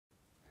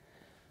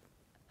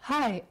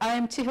Hi, I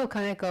am Chiho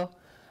Kaneko,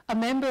 a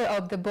member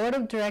of the Board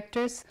of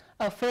Directors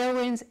of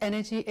Fairwinds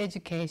Energy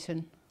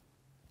Education.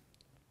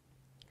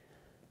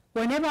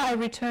 Whenever I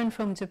return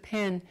from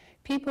Japan,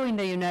 people in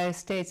the United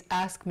States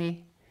ask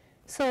me,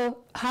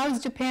 "So,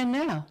 how's Japan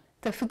now?"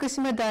 The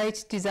Fukushima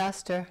Daiichi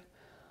disaster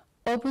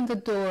opened the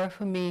door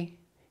for me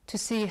to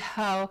see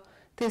how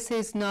this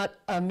is not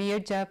a mere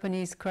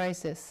Japanese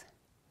crisis.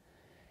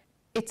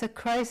 It's a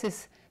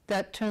crisis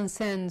that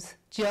transcends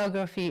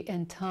geography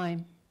and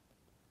time.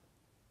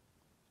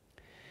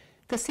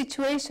 The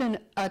situation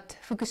at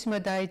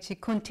Fukushima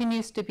Daiichi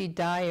continues to be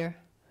dire.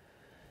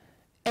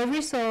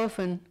 Every so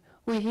often,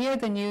 we hear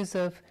the news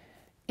of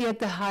yet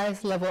the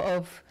highest level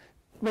of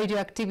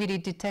radioactivity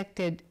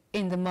detected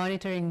in the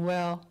monitoring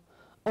well,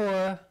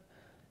 or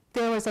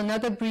there was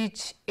another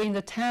breach in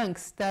the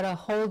tanks that are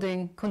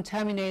holding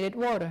contaminated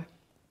water.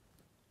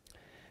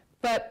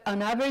 But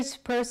an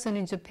average person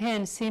in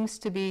Japan seems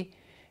to be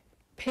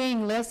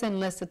paying less and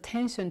less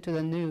attention to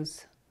the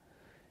news.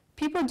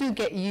 People do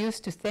get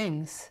used to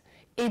things,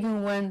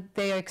 even when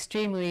they are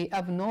extremely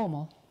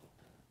abnormal.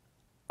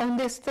 On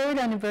this third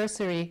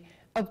anniversary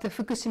of the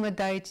Fukushima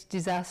Daiichi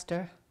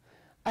disaster,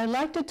 I'd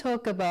like to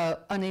talk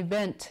about an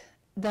event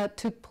that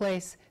took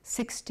place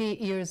 60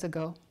 years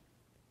ago.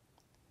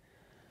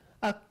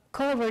 A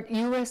covert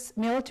US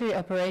military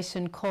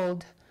operation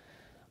called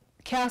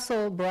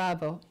Castle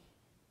Bravo.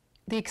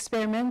 The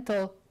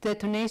experimental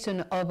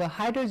detonation of a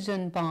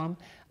hydrogen bomb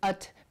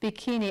at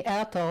Bikini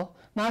Atoll,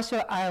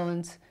 Marshall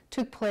Islands,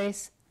 took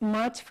place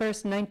March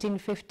 1st,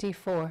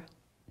 1954.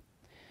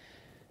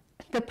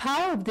 The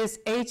power of this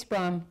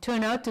H-bomb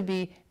turned out to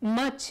be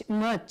much,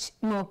 much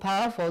more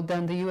powerful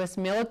than the US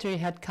military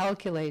had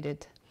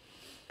calculated.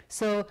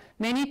 So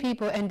many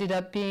people ended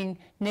up being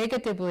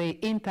negatively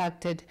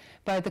impacted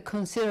by the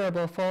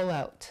considerable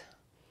fallout,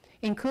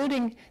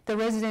 including the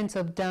residents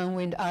of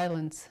downwind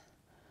islands.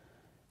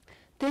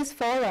 This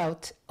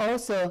fallout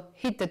also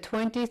hit the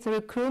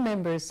 23 crew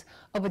members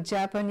of a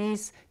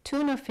Japanese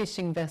tuna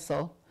fishing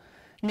vessel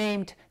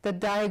named the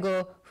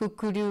Daigo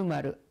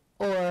Fukuryumaru,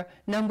 or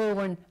Number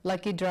 1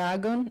 Lucky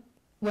Dragon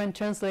when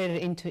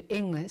translated into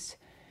English,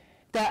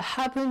 that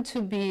happened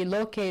to be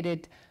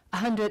located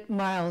 100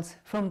 miles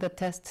from the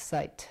test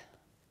site.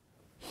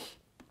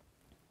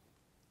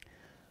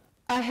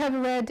 I have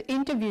read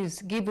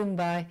interviews given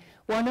by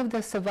one of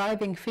the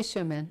surviving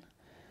fishermen,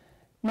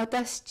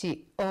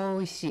 Matashi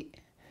Oishi,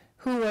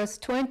 who was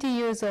 20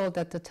 years old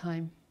at the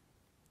time.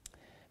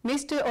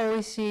 Mr.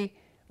 Oishi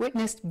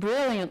witnessed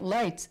brilliant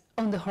lights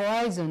on the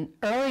horizon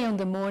early on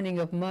the morning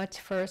of March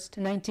 1st,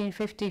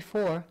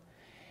 1954,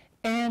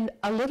 and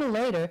a little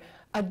later,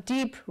 a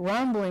deep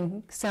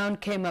rumbling sound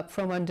came up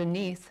from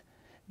underneath.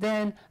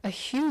 Then a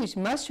huge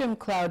mushroom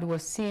cloud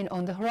was seen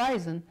on the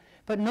horizon,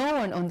 but no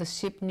one on the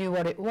ship knew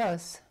what it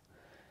was.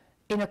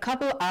 In a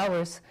couple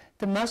hours,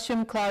 the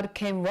mushroom cloud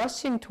came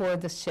rushing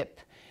toward the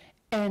ship,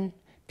 and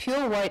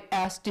pure white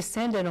ash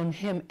descended on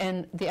him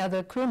and the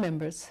other crew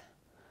members.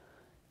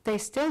 They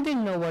still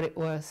didn't know what it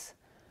was.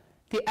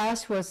 The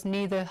ash was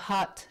neither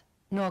hot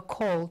nor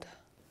cold.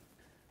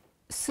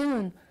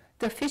 Soon,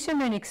 the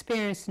fishermen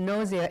experienced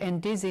nausea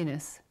and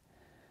dizziness.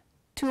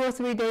 2 or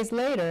 3 days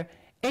later,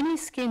 any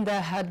skin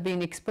that had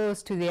been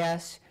exposed to the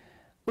ash,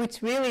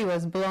 which really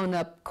was blown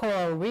up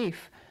coral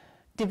reef,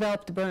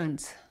 developed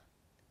burns.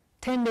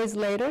 10 days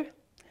later,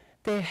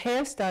 their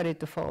hair started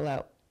to fall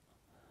out.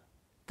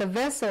 The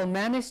vessel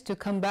managed to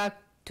come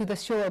back to the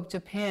shore of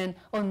Japan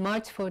on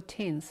March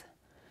 14th.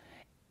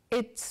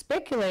 It's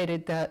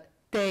speculated that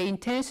they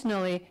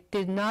intentionally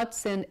did not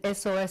send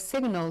SOS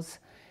signals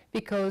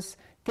because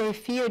they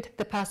feared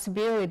the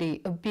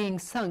possibility of being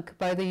sunk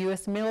by the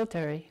US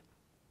military.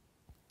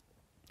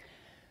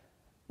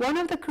 One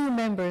of the crew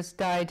members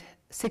died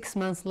 6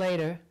 months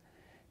later,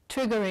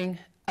 triggering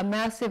a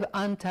massive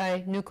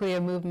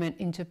anti-nuclear movement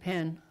in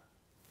Japan.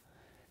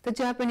 The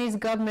Japanese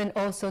government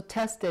also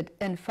tested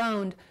and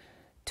found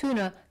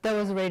tuna that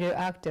was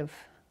radioactive.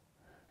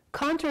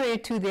 Contrary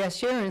to the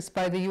assurance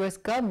by the US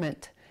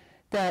government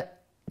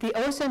that the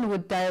ocean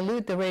would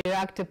dilute the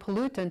radioactive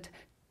pollutant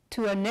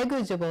to a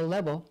negligible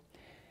level,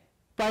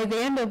 by the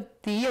end of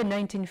the year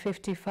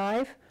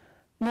 1955,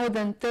 more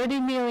than 30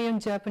 million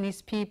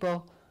Japanese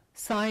people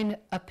signed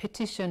a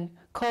petition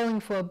calling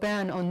for a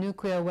ban on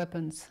nuclear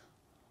weapons.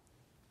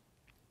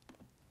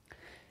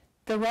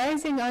 The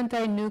rising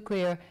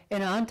anti-nuclear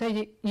and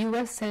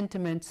anti-US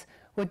sentiments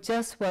were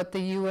just what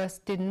the US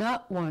did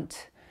not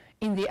want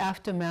in the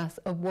aftermath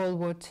of World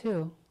War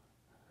II.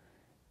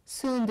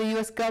 Soon the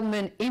US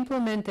government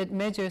implemented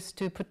measures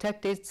to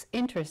protect its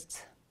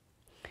interests.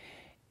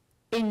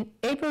 In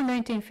April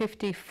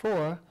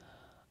 1954,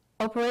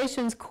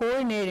 Operations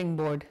Coordinating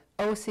Board,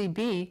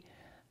 OCB,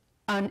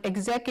 an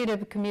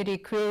executive committee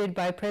created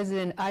by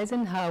President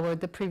Eisenhower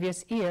the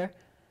previous year,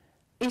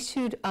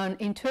 issued an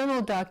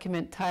internal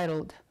document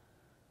titled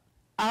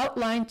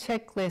Outline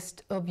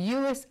Checklist of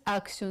U.S.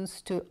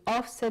 Actions to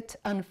Offset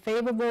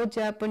Unfavorable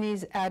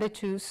Japanese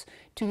Attitudes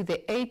to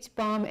the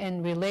H-bomb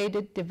and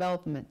Related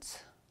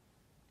Developments.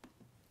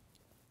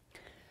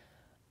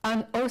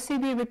 An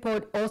OCB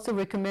report also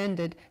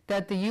recommended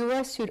that the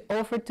U.S. should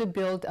offer to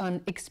build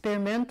an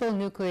experimental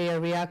nuclear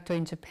reactor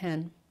in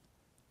Japan.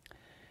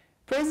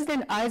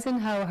 President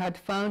Eisenhower had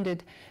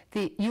founded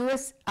the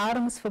U.S.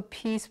 Atoms for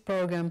Peace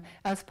program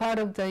as part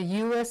of the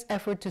U.S.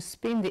 effort to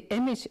spin the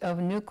image of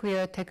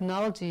nuclear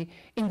technology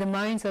in the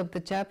minds of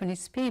the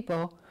Japanese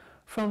people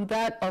from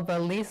that of a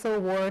lethal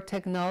war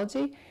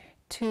technology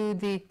to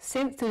the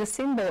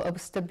symbol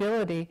of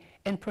stability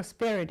and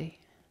prosperity.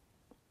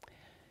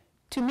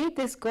 To meet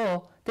this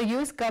goal, the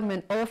U.S.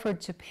 government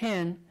offered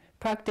Japan,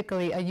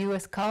 practically a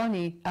U.S.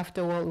 colony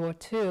after World War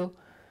II,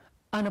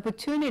 an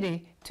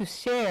opportunity to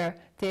share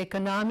the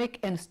economic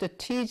and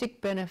strategic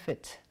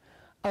benefit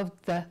of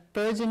the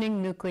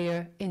burgeoning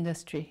nuclear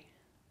industry.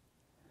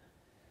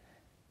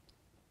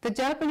 The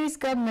Japanese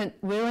government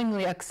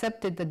willingly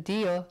accepted the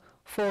deal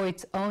for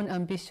its own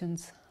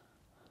ambitions,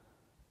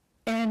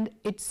 and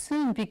it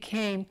soon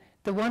became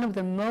one of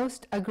the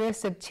most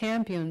aggressive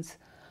champions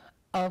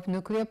of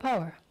nuclear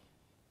power.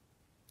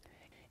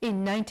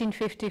 In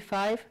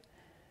 1955,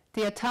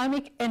 the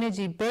Atomic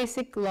Energy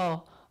Basic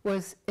Law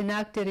was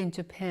enacted in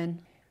Japan,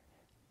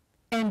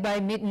 and by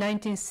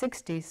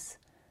mid-1960s,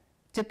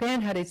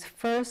 Japan had its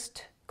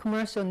first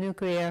commercial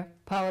nuclear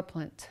power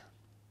plant.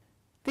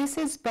 This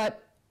is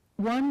but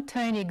one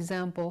tiny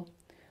example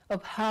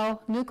of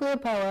how nuclear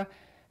power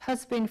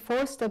has been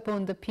forced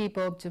upon the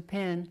people of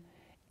Japan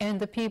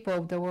and the people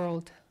of the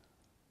world.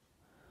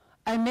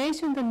 I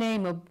mentioned the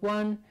name of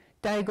one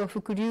Daigo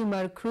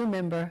Fukuryumaru crew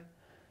member,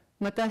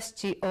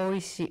 Matashi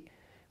Oishi,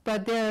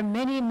 but there are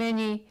many,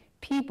 many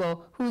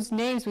people whose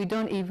names we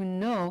don't even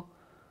know,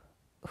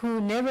 who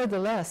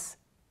nevertheless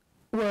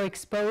were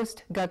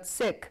exposed, got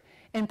sick,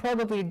 and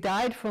probably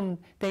died from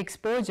the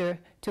exposure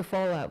to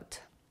fallout.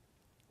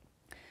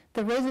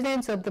 The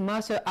residents of the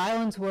Marshall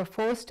Islands were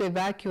forced to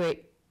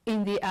evacuate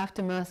in the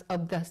aftermath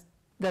of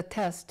the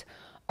test,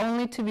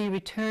 only to be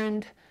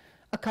returned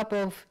a couple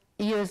of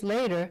years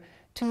later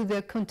to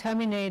their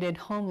contaminated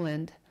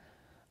homeland,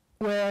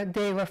 where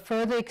they were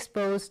further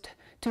exposed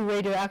to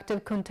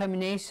radioactive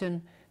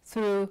contamination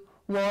through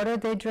water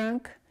they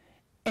drank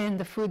and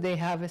the food they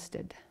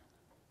harvested.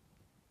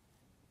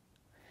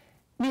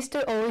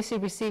 Mr.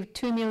 Oishi received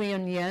 2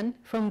 million yen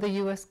from the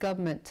U.S.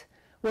 government,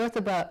 worth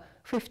about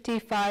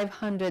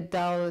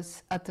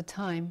 $5,500 at the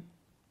time.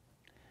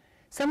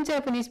 Some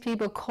Japanese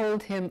people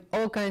called him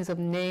all kinds of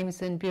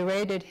names and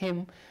berated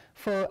him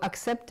for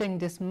accepting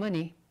this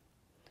money.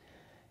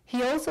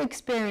 He also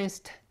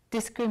experienced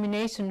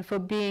discrimination for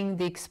being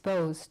the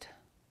exposed,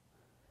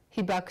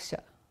 hibakusha.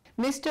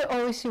 Mr.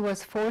 Oishi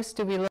was forced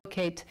to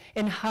relocate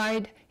and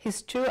hide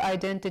his true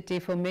identity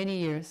for many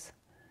years,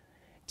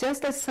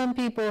 just as some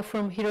people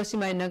from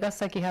Hiroshima and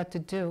Nagasaki had to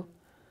do,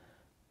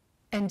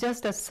 and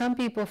just as some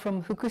people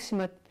from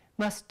Fukushima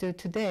must do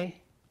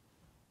today.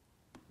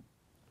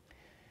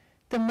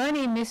 The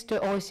money Mr.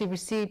 Oishi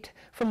received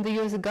from the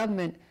U.S.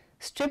 government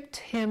stripped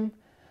him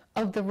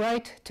of the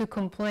right to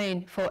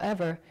complain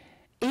forever,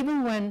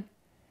 even when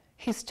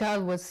his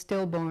child was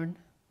stillborn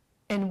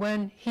and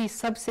when he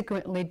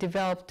subsequently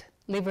developed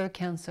liver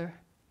cancer.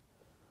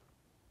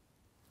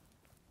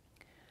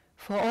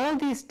 For all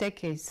these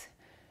decades,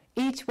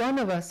 each one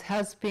of us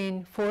has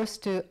been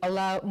forced to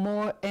allow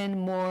more and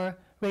more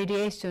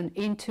radiation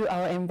into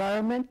our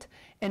environment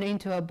and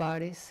into our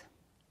bodies.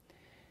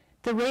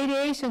 The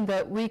radiation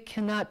that we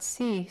cannot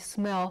see,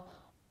 smell,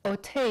 or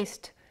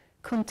taste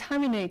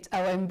contaminates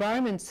our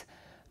environments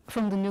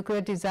from the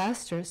nuclear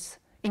disasters,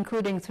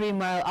 including 3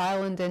 Mile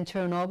Island and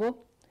Chernobyl,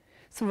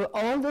 through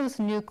all those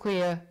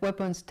nuclear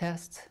weapons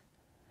tests,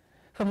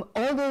 from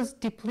all those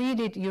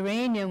depleted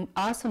uranium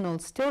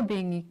arsenals still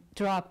being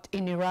dropped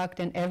in Iraq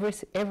and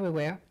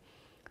everywhere,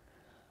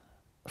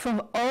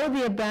 from all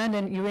the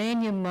abandoned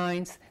uranium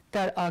mines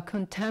that are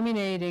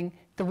contaminating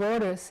the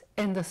waters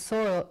and the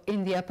soil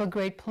in the upper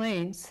Great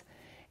Plains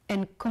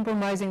and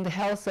compromising the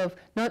health of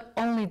not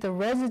only the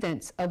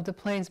residents of the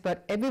plains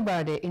but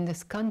everybody in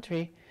this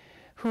country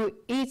who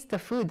eats the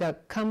food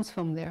that comes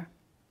from there.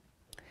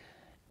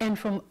 And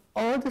from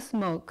all the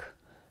smoke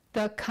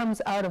that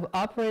comes out of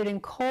operating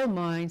coal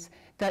mines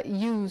that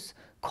use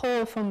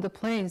coal from the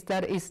plains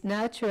that is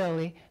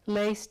naturally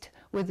laced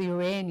with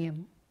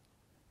uranium.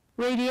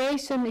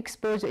 Radiation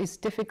exposure is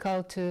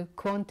difficult to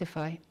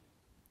quantify.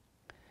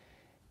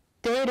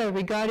 Data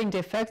regarding the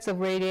effects of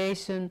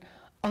radiation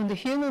on the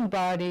human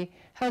body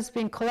has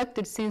been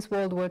collected since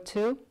World War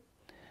II,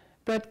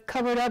 but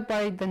covered up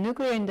by the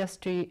nuclear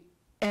industry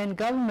and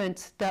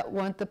governments that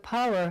want the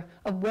power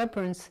of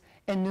weapons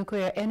and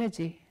nuclear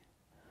energy.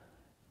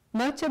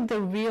 Much of the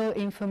real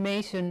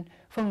information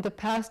from the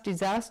past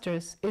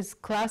disasters is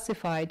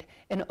classified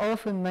and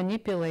often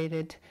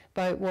manipulated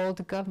by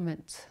world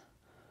governments.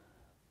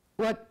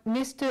 What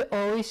Mr.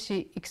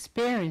 Oishi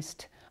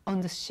experienced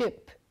on the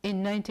ship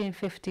in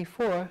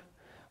 1954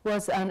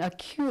 was an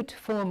acute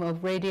form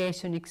of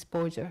radiation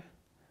exposure.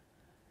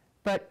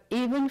 But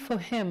even for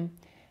him,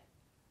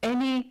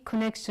 any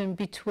connection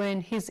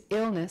between his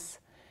illness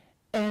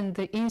and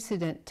the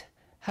incident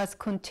has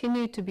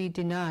continued to be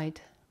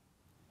denied.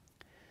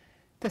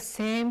 The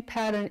same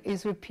pattern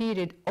is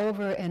repeated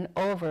over and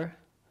over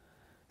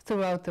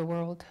throughout the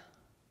world.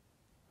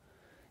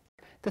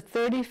 The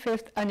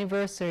 35th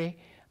anniversary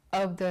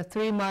of the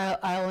 3 Mile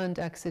Island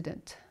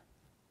accident.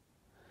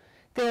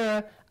 There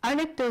are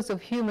anecdotes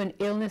of human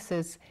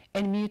illnesses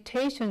and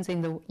mutations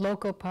in the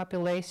local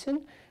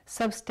population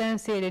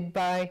substantiated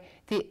by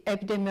the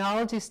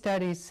epidemiology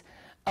studies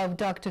of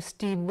Dr.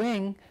 Steve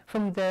Wing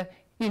from the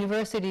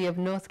University of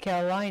North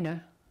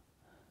Carolina.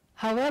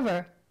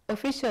 However,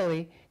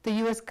 officially, the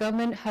US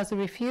government has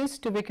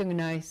refused to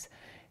recognize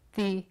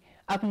the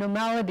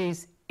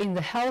abnormalities in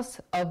the health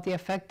of the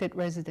affected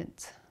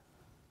residents.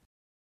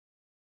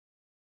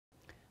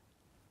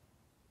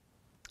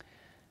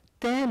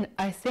 Then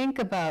I think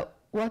about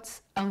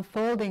what's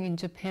unfolding in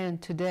Japan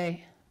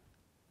today.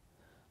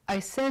 I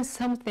sense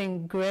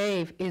something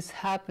grave is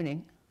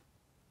happening.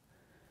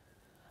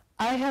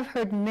 I have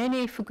heard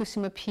many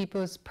Fukushima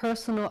people's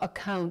personal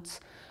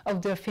accounts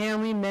of their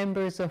family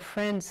members or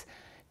friends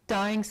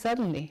dying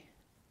suddenly.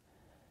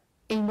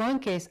 In one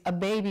case, a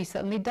baby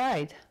suddenly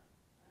died.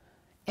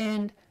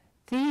 And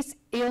these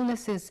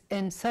illnesses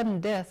and sudden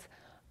death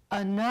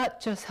are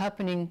not just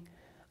happening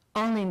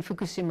only in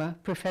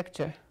Fukushima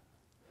Prefecture.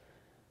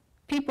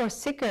 People are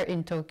sicker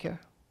in Tokyo.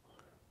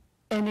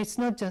 And it's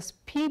not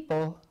just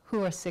people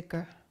who are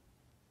sicker.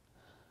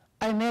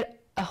 I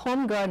met a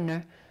home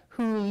gardener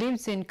who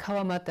lives in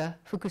Kawamata,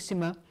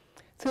 Fukushima,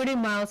 30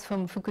 miles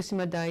from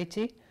Fukushima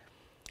Daiichi,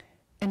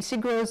 and she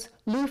grows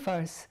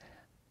loofahs,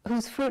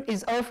 whose fruit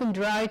is often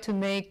dried to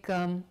make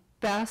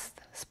bath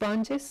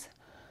sponges.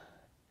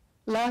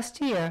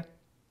 Last year,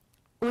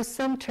 with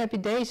some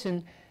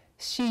trepidation,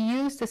 she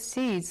used the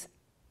seeds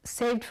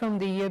saved from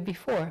the year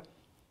before.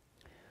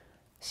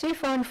 She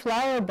found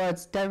flower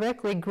buds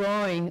directly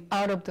growing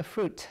out of the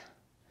fruit,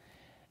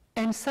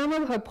 and some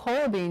of her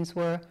pole beans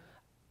were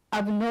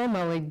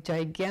abnormally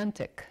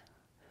gigantic.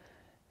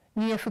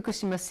 Near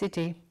Fukushima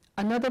City,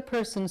 another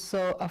person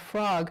saw a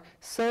frog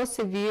so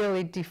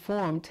severely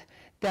deformed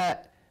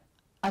that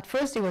at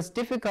first it was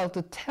difficult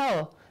to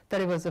tell that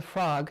it was a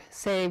frog,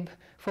 save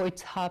for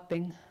its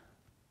hopping.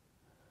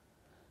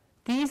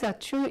 These are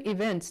true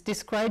events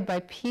described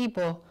by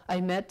people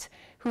I met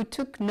who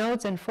took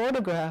notes and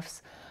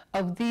photographs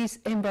of these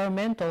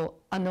environmental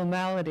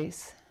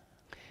anomalies.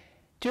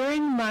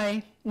 During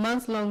my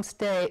month-long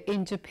stay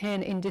in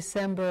Japan in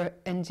December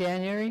and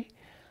January,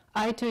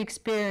 I too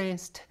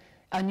experienced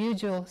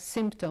unusual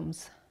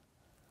symptoms.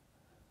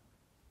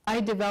 I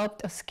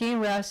developed a skin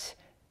rash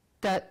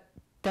that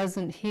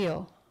doesn't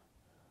heal.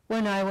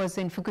 When I was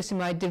in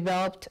Fukushima, I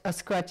developed a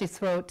scratchy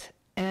throat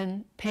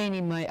and pain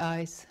in my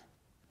eyes.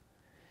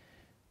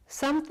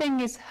 Something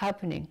is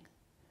happening,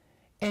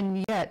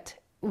 and yet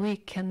we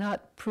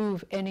cannot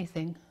prove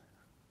anything.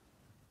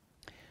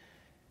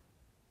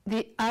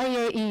 The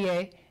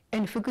IAEA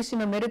and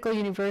Fukushima Medical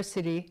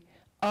University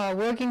are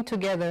working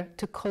together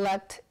to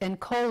collect and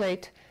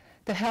collate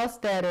the health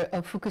data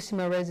of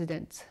Fukushima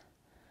residents.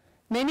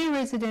 Many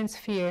residents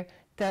fear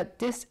that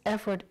this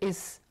effort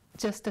is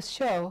just a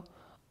show,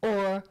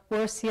 or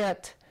worse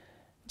yet,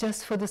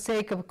 just for the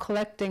sake of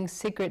collecting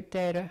secret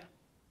data.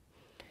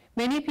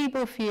 Many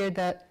people fear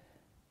that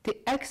the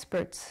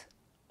experts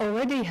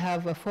already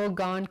have a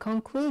foregone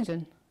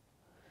conclusion.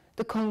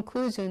 The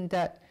conclusion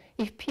that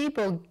if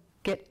people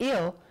get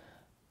ill,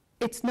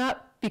 it's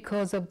not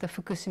because of the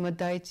Fukushima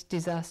Daiichi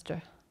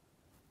disaster.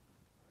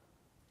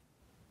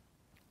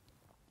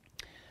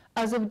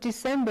 As of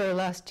December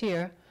last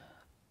year,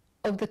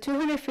 of the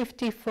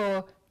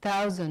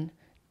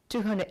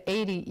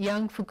 254,280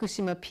 young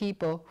Fukushima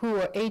people who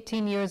were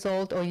 18 years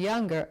old or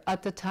younger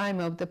at the time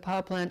of the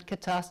power plant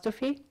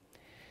catastrophe,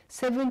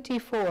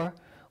 74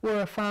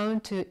 were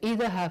found to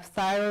either have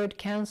thyroid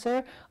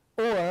cancer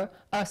or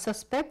are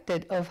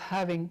suspected of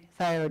having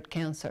thyroid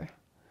cancer.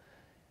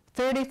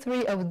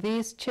 33 of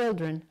these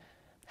children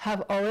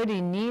have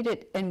already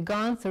needed and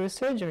gone through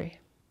surgery.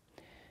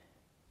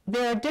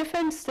 There are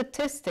different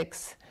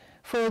statistics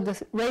for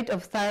the rate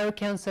of thyroid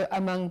cancer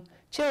among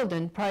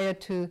children prior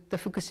to the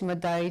Fukushima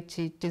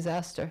Daiichi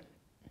disaster.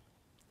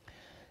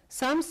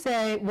 Some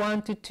say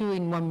 1 to 2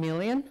 in 1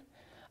 million,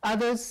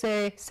 others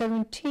say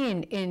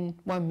 17 in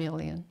 1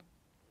 million.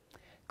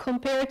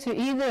 Compared to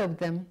either of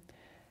them,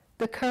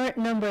 the current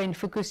number in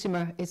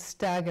Fukushima is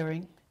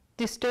staggering.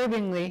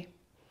 Disturbingly,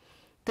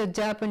 the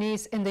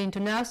Japanese and the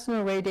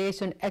international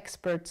radiation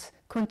experts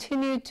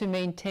continue to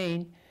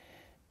maintain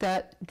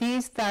that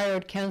these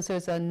thyroid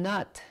cancers are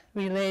not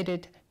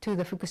related to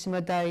the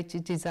Fukushima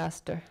Daiichi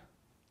disaster.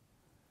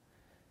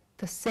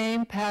 The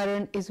same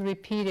pattern is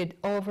repeated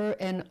over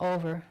and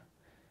over.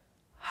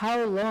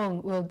 How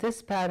long will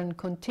this pattern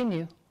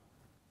continue?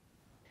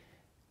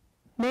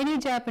 Many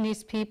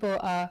Japanese people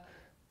are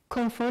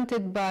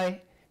confronted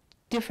by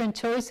different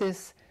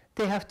choices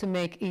they have to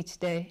make each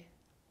day.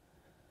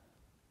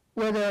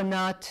 Whether or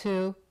not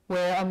to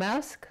wear a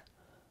mask,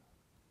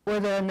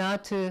 whether or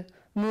not to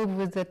move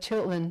with the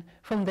children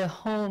from their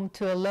home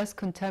to a less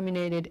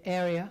contaminated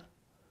area,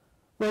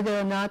 whether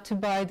or not to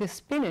buy the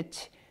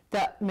spinach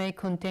that may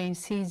contain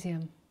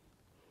cesium.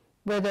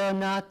 whether or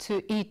not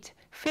to eat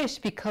fish,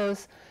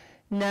 because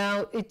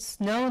now it's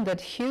known that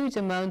huge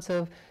amounts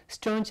of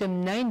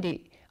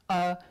strontium-90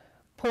 are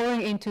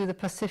pouring into the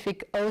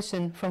Pacific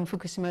Ocean from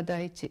Fukushima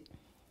Daiichi.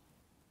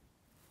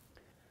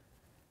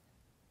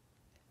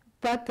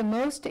 But the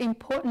most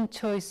important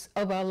choice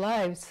of our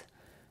lives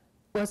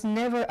was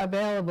never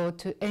available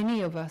to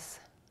any of us.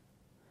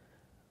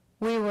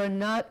 We were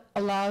not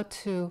allowed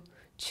to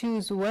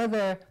choose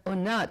whether or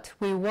not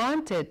we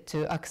wanted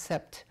to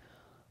accept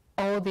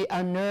all the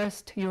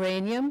unearthed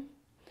uranium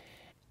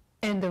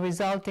and the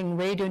resulting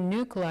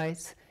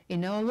radionuclides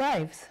in our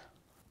lives.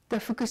 The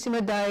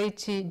Fukushima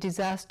Daiichi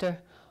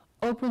disaster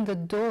opened the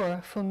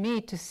door for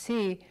me to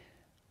see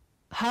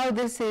how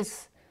this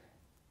is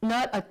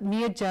not a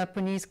mere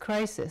Japanese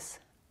crisis.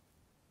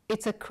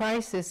 It's a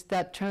crisis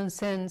that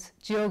transcends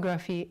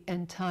geography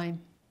and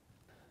time.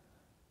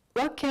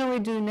 What can we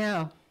do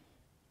now?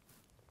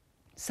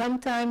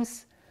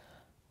 Sometimes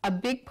a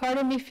big part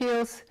of me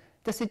feels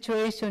the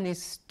situation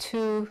is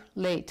too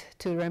late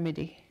to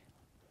remedy.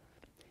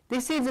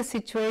 This is a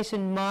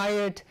situation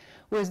mired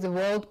with the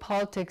world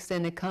politics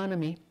and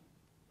economy,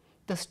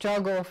 the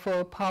struggle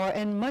for power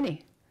and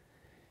money.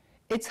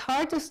 It's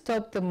hard to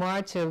stop the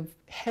march of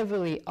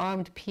heavily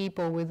armed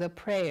people with a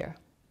prayer.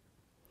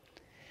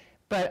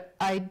 But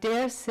I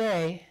dare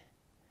say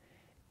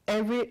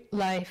every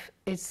life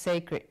is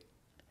sacred,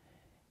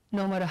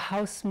 no matter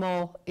how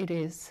small it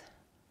is.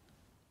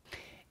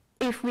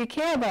 If we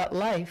care about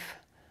life,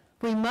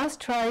 we must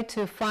try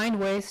to find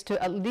ways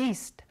to at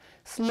least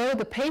slow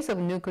the pace of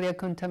nuclear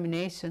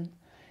contamination,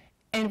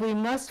 and we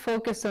must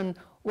focus on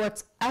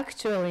what's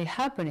actually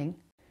happening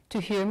to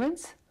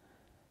humans,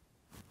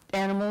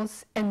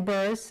 animals, and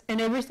birds,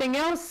 and everything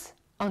else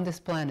on this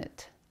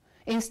planet,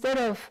 instead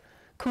of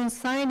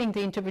consigning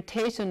the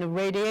interpretation of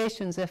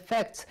radiation's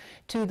effects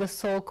to the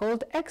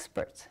so-called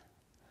experts.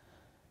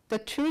 The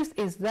truth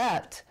is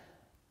that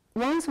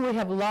once we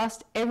have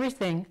lost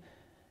everything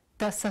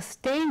that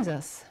sustains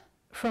us,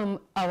 from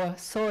our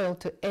soil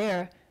to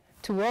air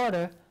to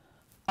water,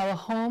 our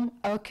home,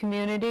 our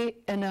community,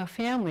 and our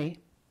family,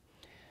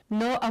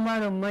 no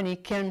amount of money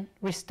can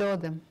restore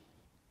them.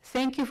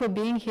 Thank you for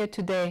being here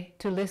today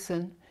to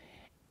listen,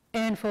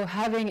 and for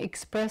having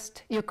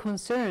expressed your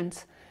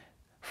concerns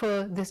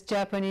for this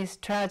Japanese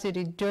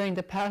tragedy during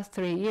the past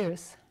 3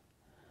 years.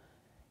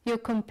 Your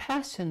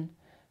compassion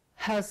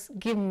has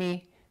given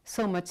me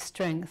so much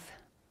strength.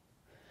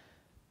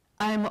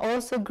 I am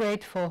also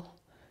grateful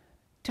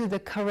to the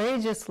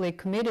courageously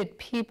committed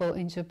people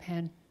in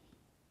Japan.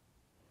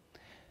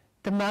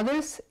 The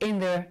mothers in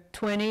their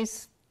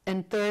 20s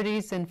and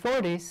 30s and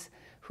 40s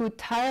who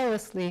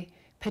tirelessly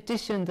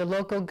petitioned the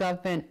local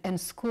government and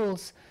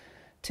schools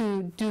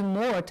to do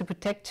more to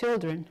protect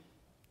children.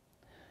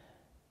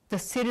 The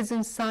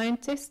citizen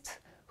scientists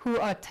who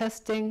are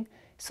testing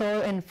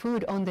soil and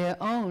food on their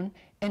own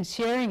and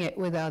sharing it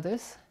with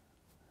others.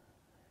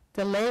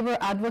 The labor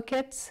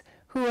advocates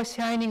who are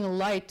shining a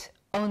light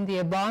on the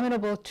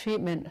abominable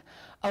treatment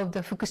of the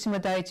Fukushima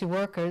Daiichi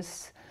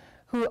workers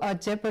who are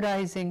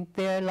jeopardizing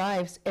their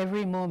lives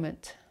every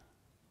moment.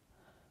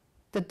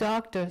 The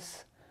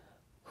doctors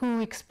who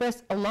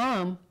expressed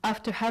alarm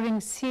after having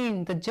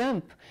seen the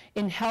jump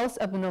in health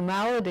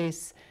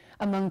abnormalities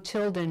among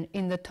children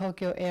in the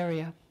Tokyo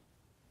area.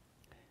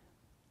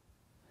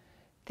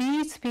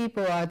 These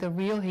people are the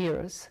real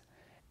heroes,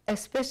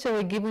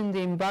 especially given the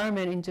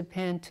environment in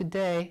Japan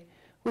today,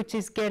 which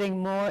is getting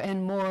more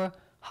and more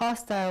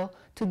hostile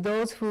to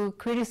those who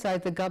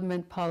criticize the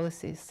government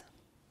policies.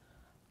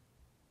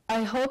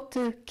 I hope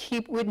to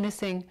keep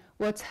witnessing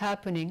what's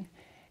happening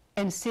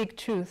and seek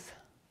truth.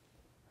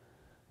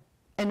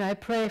 And I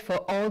pray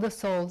for all the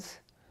souls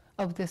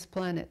of this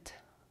planet.